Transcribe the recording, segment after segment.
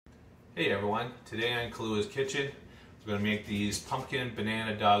Hey everyone, today on Kalua's Kitchen, we're going to make these pumpkin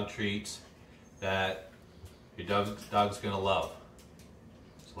banana dog treats that your dog's going to love.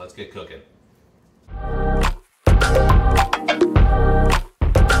 So let's get cooking.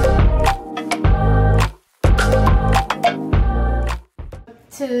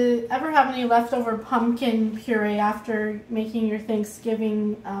 To ever have any leftover pumpkin puree after making your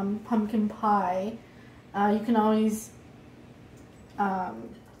Thanksgiving pumpkin pie, you can always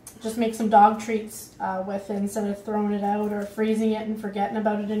just make some dog treats with it instead of throwing it out or freezing it and forgetting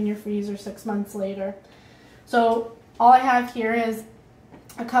about it in your freezer 6 months later. So all I have here is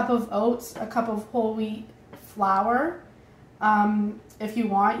a cup of oats, a cup of whole wheat flour. If you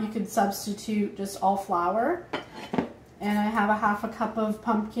want, you could substitute just all flour. And I have a half a cup of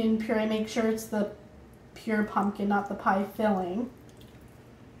pumpkin puree. Make sure it's the pure pumpkin, not the pie filling.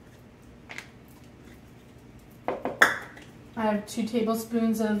 I have 2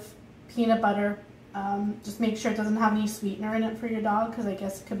 tablespoons of peanut butter. Just make sure it doesn't have any sweetener in it for your dog, because I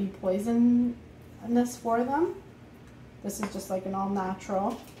guess it could be poisonous for them. This is just like an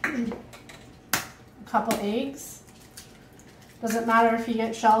all-natural. A couple eggs. Doesn't matter if you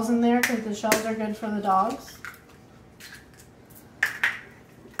get shells in there, because the shells are good for the dogs.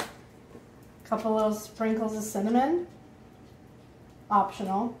 Couple little sprinkles of cinnamon,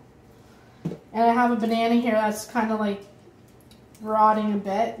 optional. And I have a banana here that's kind of like rotting a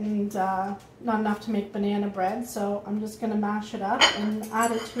bit and not enough to make banana bread, so I'm just going to mash it up and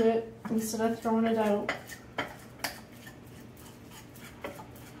add it to it instead of throwing it out.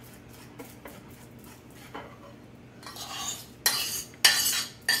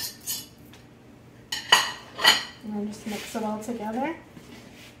 And then just mix it all together.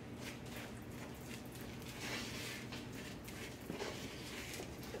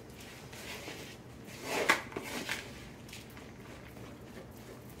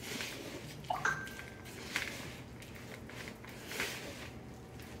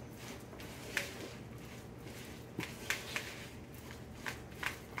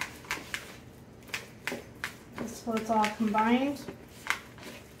 So it's all combined.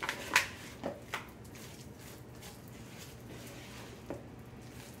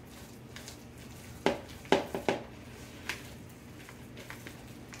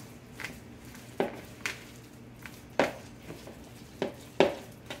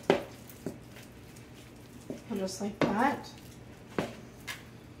 And just like that.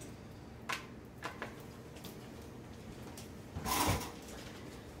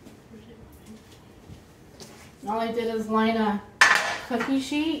 All I did is line a cookie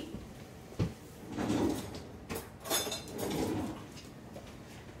sheet.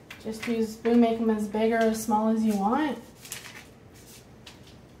 Just use a spoon, make them as big or as small as you want.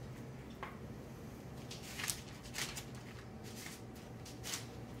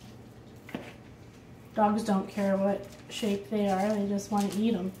 Dogs don't care what shape they are, they just want to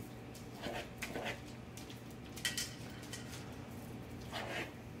eat them.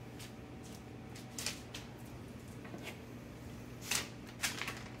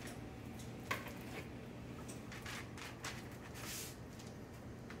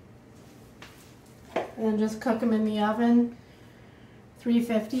 And then just cook them in the oven,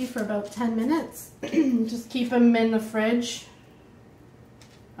 350 for about 10 minutes. Just keep them in the fridge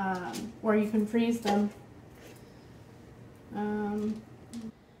where you can freeze them.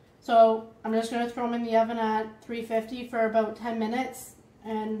 So I'm just going to throw them in the oven at 350 for about 10 minutes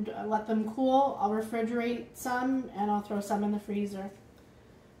and let them cool. I'll refrigerate some and I'll throw some in the freezer.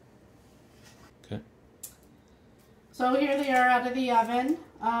 Okay. So here they are out of the oven.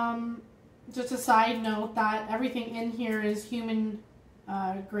 Just a side note that everything in here is human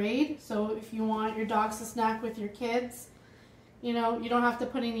grade, so if you want your dogs to snack with your kids, you know, you don't have to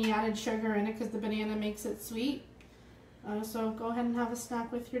put any added sugar in it because the banana makes it sweet. So go ahead and have a snack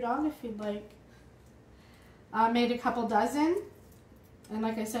with your dog if you'd like. I made a couple dozen, and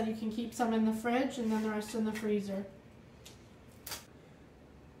like I said, you can keep some in the fridge and then the rest in the freezer.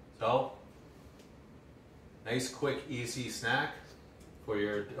 So, nice, quick, easy snack for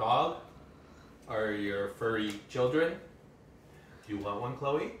your dog or your furry children. Do you want one,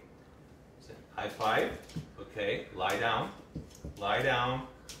 Chloe? Say, high five. Okay, lie down. Lie down.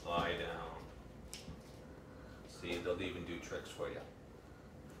 Lie down. See, they'll even do tricks for you.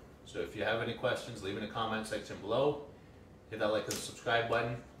 So if you have any questions, leave in the comment section below. Hit that like and subscribe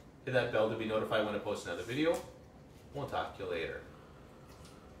button. Hit that bell to be notified when I post another video. We'll talk to you later.